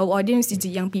to our audience, to the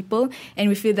young people. And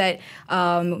we feel that,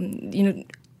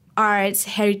 arts,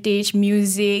 heritage,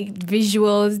 music,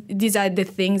 visuals, these are the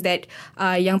things that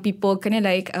young people kind of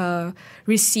like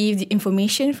receive the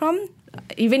information from.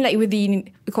 Even like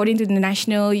according to the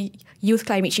National Youth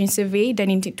Climate Change Survey done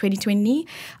in 2020,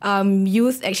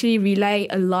 youth actually rely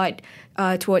a lot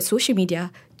towards social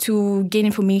media to gain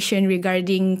information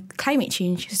regarding climate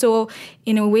change. So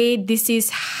in a way, this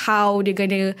is how they're going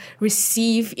to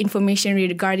receive information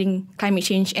regarding climate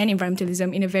change and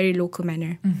environmentalism in a very local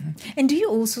manner. And do you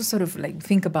also sort of like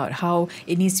think about how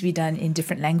it needs to be done in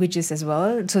different languages as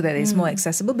well so that it's more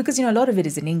accessible? Because, a lot of it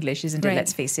is in English, isn't it? Right.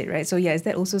 Let's face it, right? So yeah, is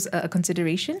that also a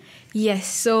consideration? Yes,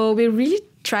 so we're really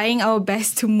trying our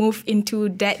best to move into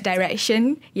that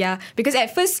direction. Yeah, because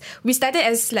at first we started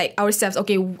as like ourselves.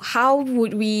 Okay, how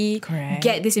would we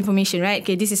get this information, right?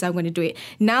 Okay, this is how I'm going to do it.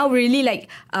 Now really like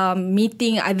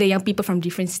meeting other young people from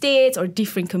different states or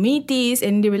different communities,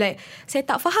 and they were like, saya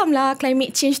tak faham lah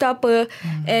climate change tu apa.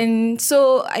 And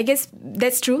so I guess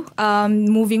that's true.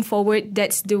 Moving forward,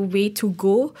 that's the way to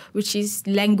go, which is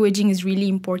languaging is really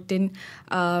important.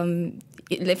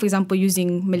 Like for example,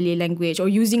 using Malay language or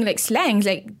using like slangs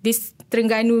like this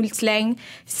Terengganu slang,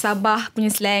 Sabah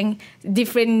punya slang,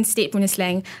 different state punya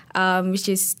slang, which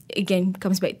is again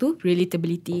comes back to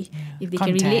relatability. If they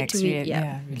can relate to it,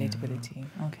 relatability.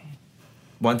 Okay.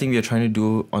 One thing we are trying to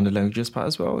do on the languages part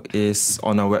as well is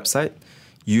on our website,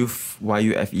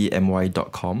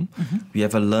 youthfemy.com. We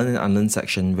have a learn and unlearn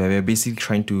section where we're basically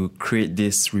trying to create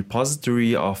this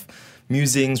repository of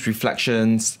musings,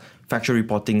 reflections, factual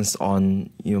reportings on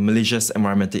Malaysia's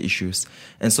environmental issues.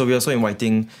 And so we're also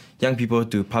inviting young people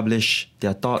to publish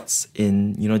their thoughts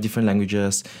in different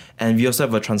languages. And we also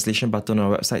have a translation button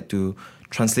on our website to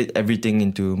translate everything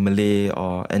into Malay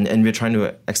and we're trying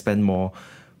to expand more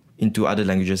into other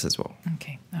languages as well.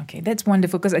 Okay, that's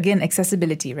wonderful because again,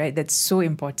 accessibility, right? That's so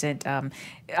important.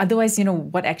 Otherwise,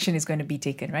 what action is going to be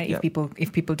taken, right? Yep.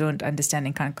 If people don't understand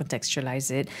and can't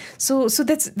contextualize it. So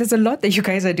there's a lot that you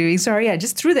guys are doing. Sorry, I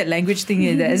just threw that language thing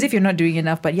in there as if you're not doing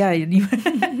enough. But yeah,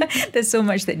 there's so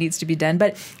much that needs to be done.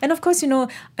 And of course,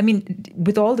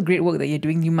 with all the great work that you're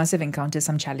doing, you must have encountered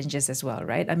some challenges as well,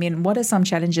 right? I mean, what are some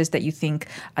challenges that you think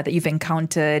that you've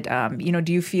encountered?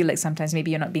 Do you feel like sometimes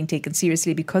maybe you're not being taken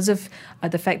seriously because of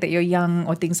the fact that you're young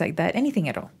or things like that? Anything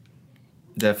at all?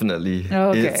 Definitely.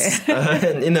 Okay. It's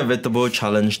an inevitable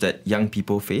challenge that young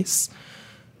people face.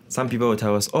 Some people will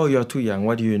tell us, oh, you're too young,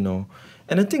 what do you know?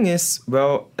 And the thing is,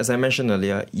 well, as I mentioned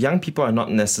earlier, young people are not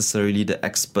necessarily the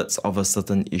experts of a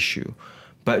certain issue,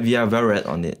 but we are well read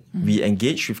on it. We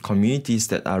engage with communities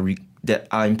that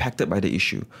are impacted by the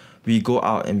issue. We go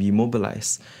out and we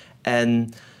mobilize.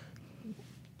 And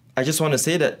I just want to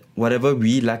say that whatever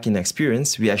we lack in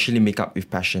experience, we actually make up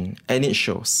with passion. And it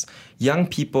shows. Young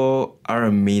people are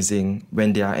amazing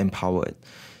when they are empowered.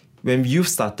 When youth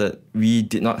started, we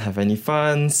did not have any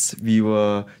funds. We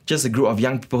were just a group of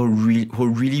young people who were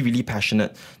really, really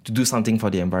passionate to do something for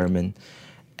the environment.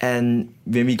 And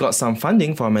when we got some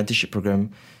funding for our mentorship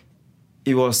program,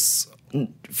 it was a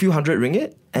few hundred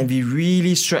ringgit. And we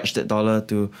really stretched that dollar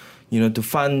to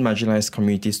fund marginalized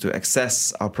communities to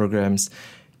access our programs.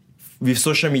 With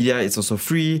social media, it's also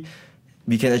free.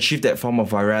 We can achieve that form of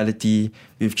virality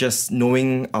with just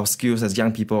knowing our skills as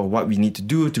young people, what we need to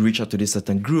do to reach out to this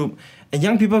certain group. And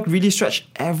young people really stretch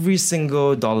every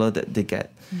single dollar that they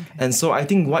get. And so I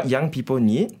think what young people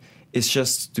need is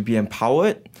just to be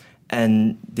empowered,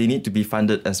 and they need to be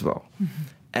funded as well.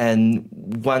 And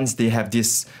once they have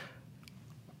these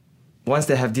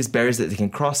barriers that they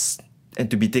can cross and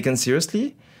to be taken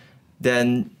seriously,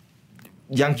 then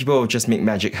young people will just make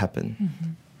magic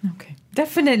happen. Okay.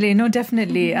 Definitely.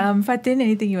 Fatin,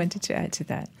 anything you wanted to add to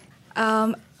that?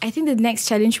 I think the next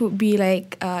challenge would be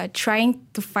like trying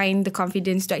to find the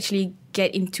confidence to actually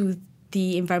get into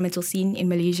the environmental scene in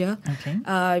Malaysia. Okay.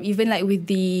 Even like with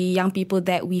the young people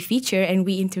that we feature and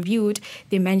we interviewed,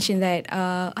 they mentioned that,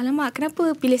 alamak,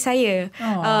 kenapa pilih saya?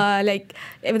 Like,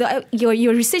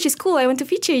 your research is cool, I want to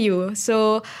feature you.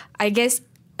 So I guess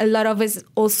a lot of us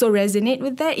also resonate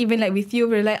with that. Even like with you,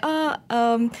 we're like,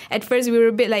 at first we were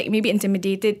a bit like maybe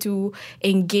intimidated to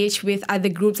engage with other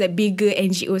groups like bigger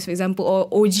NGOs, for example, or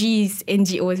OGs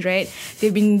NGOs, right?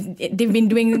 They've been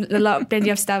doing plenty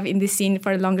of stuff in this scene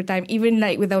for a longer time. Even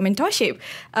like with our mentorship,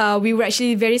 we were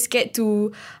actually very scared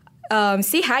to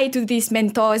say hi to these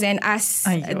mentors and ask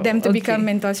them to become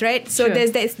mentors, right? So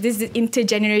there's this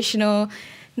intergenerational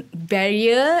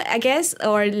barrier, I guess,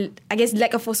 or I guess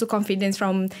lack of also confidence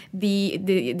from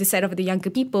the side of the younger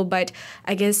people. But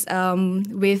I guess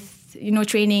with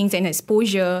trainings and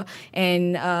exposure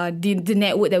and the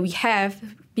network that we have,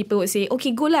 people would say,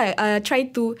 okay, go lah, try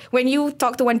to, when you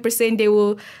talk to one person, they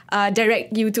will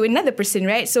direct you to another person,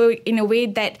 right? So in a way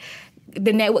that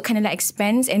the network kind of like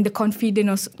expands, and the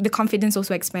confidence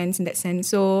also expands in that sense.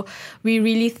 So we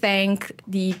really thank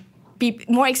the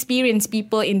more experienced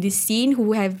people in this scene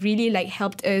who have really like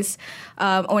helped us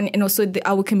and also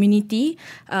our community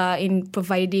in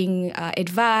providing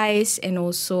advice and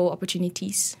also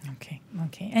opportunities.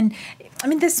 Okay. And I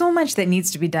mean, there's so much that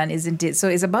needs to be done, isn't it? So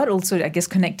it's about also, I guess,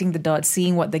 connecting the dots,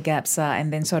 seeing what the gaps are,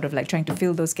 and then sort of like trying to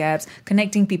fill those gaps,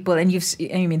 connecting people.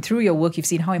 And through your work, you've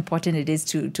seen how important it is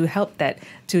to help that,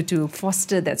 to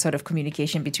foster that sort of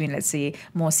communication between, let's say,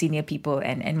 more senior people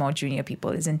and more junior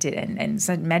people, isn't it? And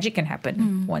so magic can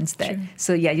happen once that. True.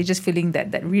 So yeah, you're just filling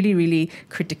that really, really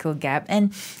critical gap.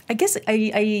 And I guess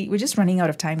we're just running out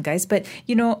of time, guys. But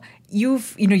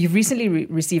you've recently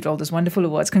received all those wonderful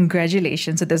awards. Congratulations!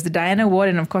 So there's the Diana Award,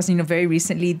 and of course, very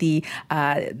recently the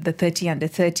 30 under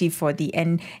 30 for the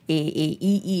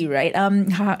NAAEE, right?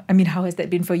 How has that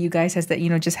been for you guys? Has that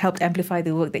just helped amplify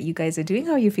the work that you guys are doing?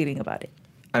 How are you feeling about it?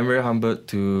 I'm very humbled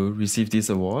to receive these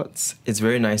awards. It's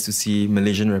very nice to see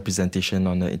Malaysian representation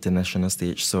on the international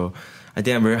stage. So I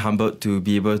think I'm very humbled to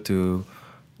be able to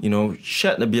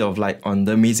shed a bit of light on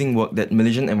the amazing work that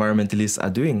Malaysian environmentalists are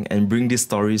doing and bring these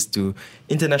stories to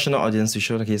international audience to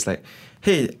showcase like,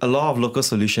 hey, a lot of local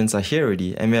solutions are here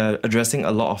already, and we are addressing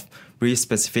a lot of very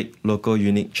specific local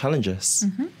unique challenges.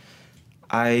 Mm-hmm.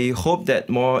 I hope that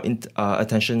more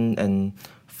attention and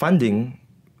funding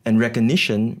and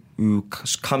recognition will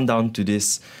come down to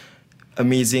this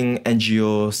amazing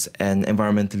NGOs and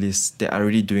environmentalists that are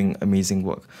already doing amazing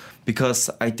work. Because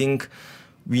I think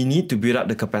we need to build up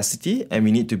the capacity, and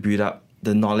we need to build up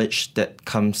the knowledge that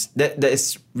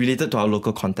is related to our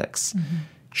local context. Mm-hmm.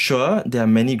 Sure, there are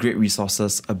many great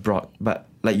resources abroad, but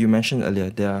like you mentioned earlier,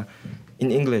 they are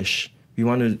in English. We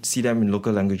want to see them in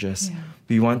local languages. Yeah.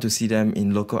 We want to see them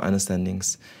in local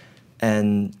understandings.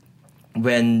 And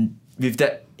when with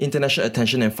that international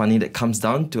attention and funding that comes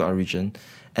down to our region,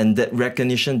 and that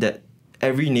recognition that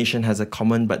every nation has a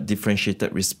common but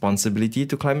differentiated responsibility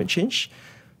to climate change,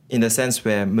 in the sense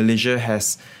where Malaysia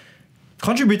has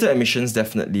contributed emissions,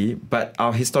 definitely, but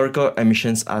our historical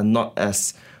emissions are not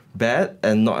as bad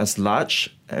and not as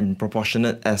large and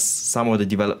proportionate as some of the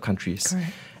developed countries.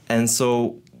 Correct. And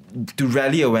so to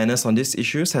rally awareness on these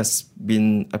issues has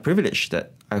been a privilege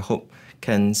that I hope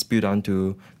can spill down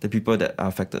to the people that are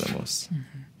affected the most.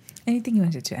 Mm-hmm. Anything you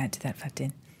wanted to add to that,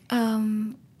 Fatin?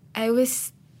 I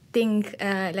always think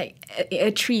like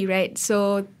a tree, right?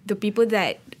 So the people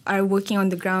that are working on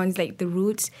the grounds, like the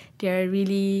roots, they're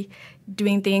really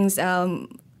doing things,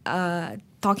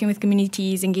 talking with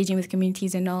communities, engaging with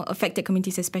communities and all, affected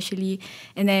communities especially.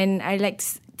 And then I like to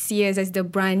see us as the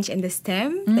branch and the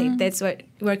stem. Like that's what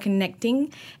we're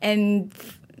connecting. And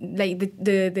like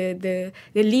the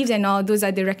leaves and all, those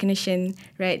are the recognition,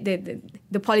 right?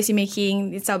 The policy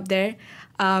making, it's up there.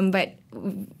 But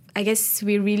I guess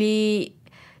we really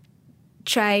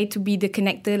try to be the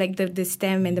connector, like the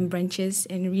stem and the branches,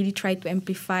 and really try to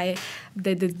amplify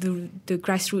the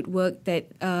grassroots work that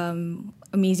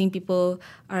amazing people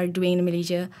are doing in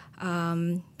Malaysia.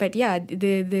 But yeah,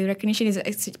 the recognition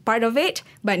is part of it,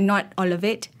 but not all of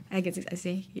it. I guess I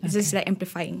say it's just like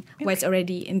amplifying what's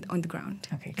already on the ground.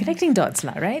 Okay, connecting dots,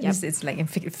 right? Yep. It's like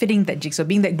fitting that jigsaw,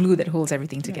 being that glue that holds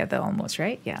everything together, almost,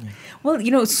 right? Yeah.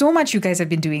 Well, so much you guys have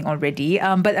been doing already,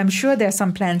 but I'm sure there are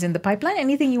some plans in the pipeline.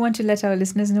 Anything you want to let our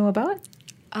listeners know about?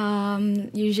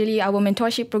 Usually our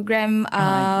mentorship program.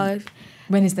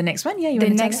 When is the next one? Yeah,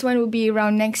 the next one will be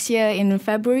around next year in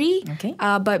February. Okay.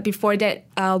 But before that,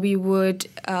 we would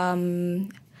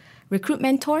recruit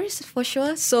mentors for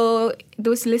sure. So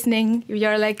those listening, if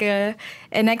you're like an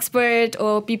expert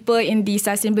or people in the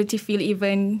sustainability field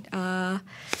even,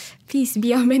 please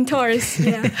be our mentors.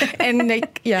 Yeah. And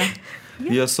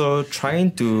We are also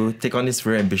trying to take on this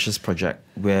very ambitious project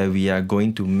where we are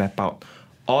going to map out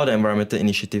all the environmental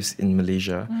initiatives in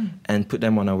Malaysia and put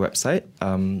them on our website,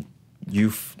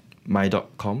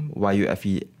 youthmy.com,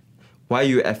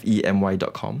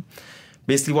 YUFEMY.com.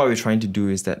 Basically, what we're trying to do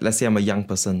is that, let's say I'm a young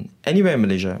person anywhere in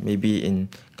Malaysia, maybe in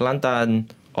Kelantan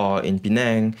or in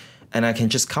Penang, and I can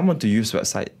just come onto Youth's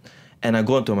website and I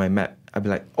go onto my map. I'll be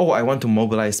like, I want to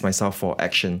mobilize myself for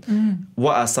action.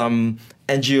 What are some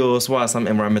NGOs, what are some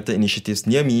environmental initiatives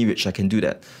near me which I can do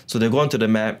that? So they go onto the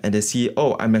map and they see,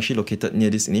 I'm actually located near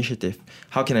this initiative.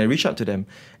 How can I reach out to them?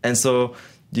 And so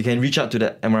You can reach out to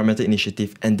the environmental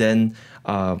initiative and then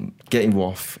get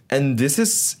involved. And this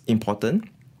is important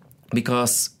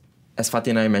because, as Fatih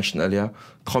and I mentioned earlier,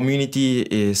 community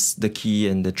is the key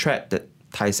and the thread that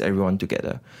ties everyone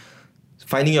together.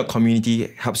 Finding your community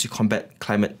helps you combat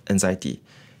climate anxiety.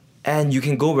 And you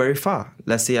can go very far.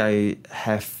 Let's say I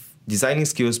have designing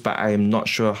skills, but I am not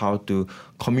sure how to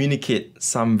communicate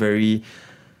some very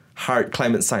hard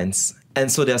climate science. And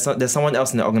so there's someone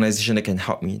else in the organization that can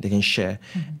help me, they can share.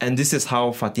 And this is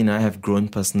how Fatih and I have grown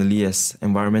personally as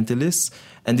environmentalists.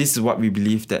 And this is what we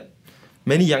believe that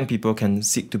many young people can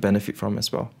seek to benefit from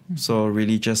as well. So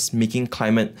really just making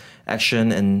climate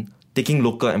action and taking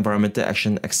local environmental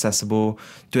action accessible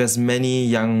to as many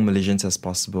young Malaysians as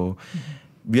possible.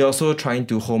 We're also trying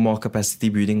to hold more capacity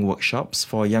building workshops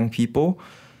for young people.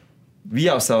 We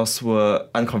ourselves were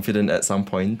unconfident at some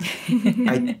point.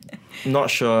 I'm not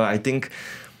sure. I think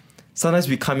sometimes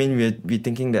we come in, we're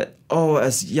thinking that,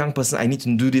 as a young person, I need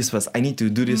to do this first.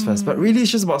 But really,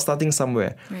 it's just about starting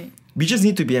somewhere. Right. We just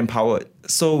need to be empowered.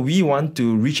 So we want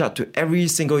to reach out to every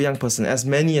single young person, as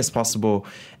many as possible,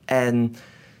 and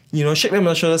shake them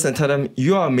on the shoulders and tell them,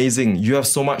 you are amazing. You have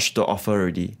so much to offer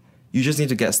already. You just need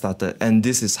to get started. And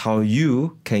this is how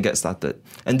you can get started.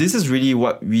 And this is really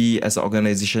what we as an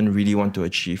organization really want to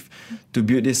achieve, to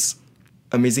build this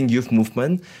amazing youth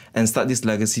movement and start this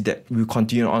legacy that will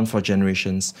continue on for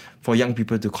generations, for young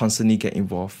people to constantly get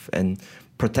involved and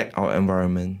protect our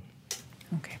environment.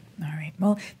 Okay. All right.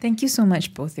 Well, thank you so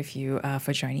much, both of you,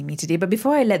 for joining me today. But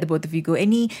before I let the both of you go,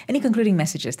 any concluding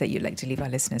messages that you'd like to leave our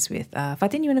listeners with?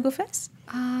 Fatin, you want to go first?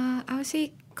 I would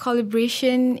say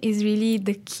collaboration is really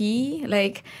the key.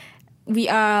 Like, we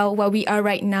are what we are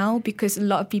right now because a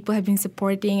lot of people have been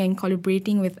supporting and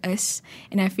collaborating with us.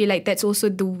 And I feel like that's also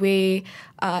the way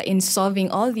in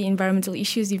solving all the environmental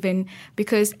issues, even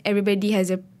because everybody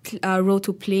has a role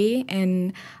to play.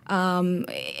 And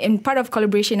part of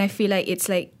collaboration, I feel like it's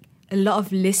like a lot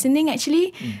of listening,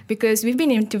 actually, because we've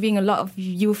been interviewing a lot of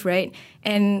youth, right?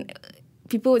 And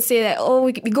people would say that,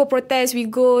 we go protest, we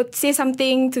go say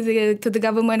something to the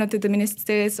government or to the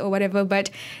ministers or whatever. But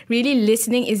really,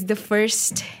 listening is the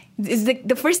first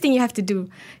thing you have to do.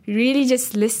 Really,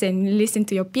 just listen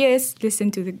to your peers,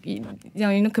 listen to the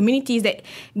communities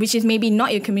which is maybe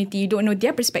not your community. You don't know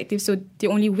their perspective, so the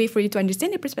only way for you to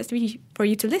understand their perspective is for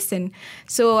you to listen.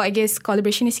 So I guess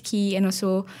collaboration is key, and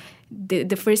also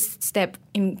the first step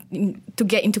to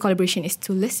get into collaboration is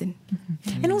to listen.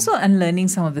 And also unlearning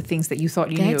some of the things that you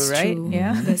thought you knew, right? True.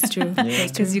 Yeah, that's true.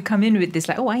 Because you come in with this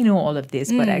like, I know all of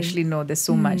this, but actually no, there's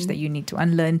so much that you need to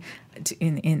unlearn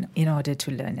in order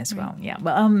to learn as well. Yeah.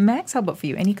 Well, Max, how about for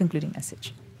you? Any concluding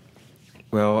message?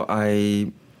 Well, I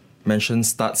mentioned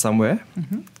start somewhere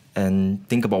and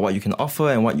think about what you can offer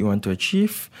and what you want to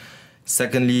achieve.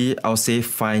 Secondly, I'll say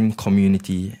find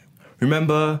community.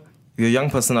 Remember, you're a young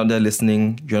person out there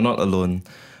listening, you're not alone.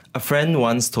 A friend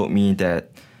once told me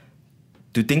that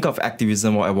to think of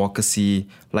activism or advocacy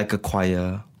like a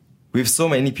choir, with so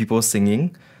many people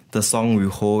singing, the song will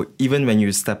hold even when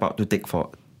you stop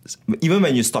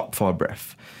for a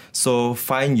breath. So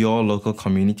find your local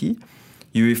community.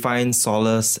 You will find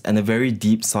solace and a very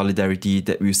deep solidarity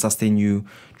that will sustain you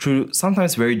through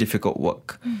sometimes very difficult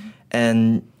work.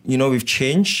 And with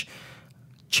change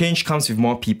comes with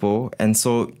more people. And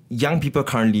so young people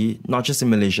currently, not just in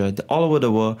Malaysia, all over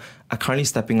the world, are currently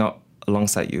stepping up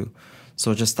alongside you.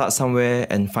 So just start somewhere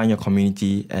and find your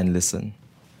community and listen.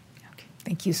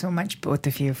 Thank you so much, both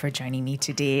of you, for joining me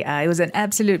today. It was an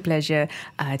absolute pleasure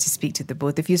to speak to the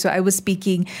both of you. So I was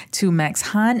speaking to Max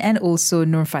Han and also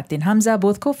Nur Fatin Hamzah,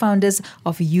 both co-founders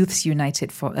of Youths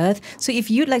United for Earth. So if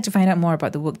you'd like to find out more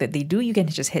about the work that they do, you can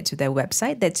just head to their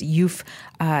website. That's YUFEMY.com.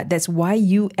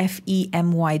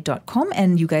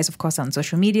 And you guys, of course, are on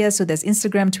social media. So there's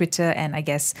Instagram, Twitter, and I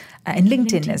guess and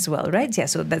LinkedIn as well, right? Yeah,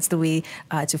 so that's the way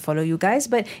to follow you guys.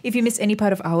 But if you missed any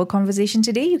part of our conversation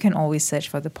today, you can always search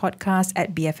for the podcast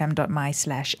at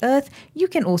bfm.my/earth. You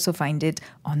can also find it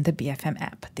on the BFM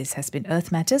app. This has been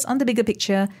Earth Matters on The Bigger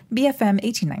Picture, BFM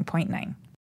 89.9.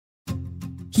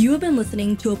 You have been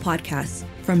listening to a podcast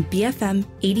from BFM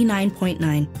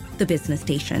 89.9, the business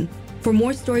station. For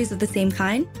more stories of the same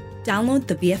kind, download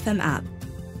the BFM app.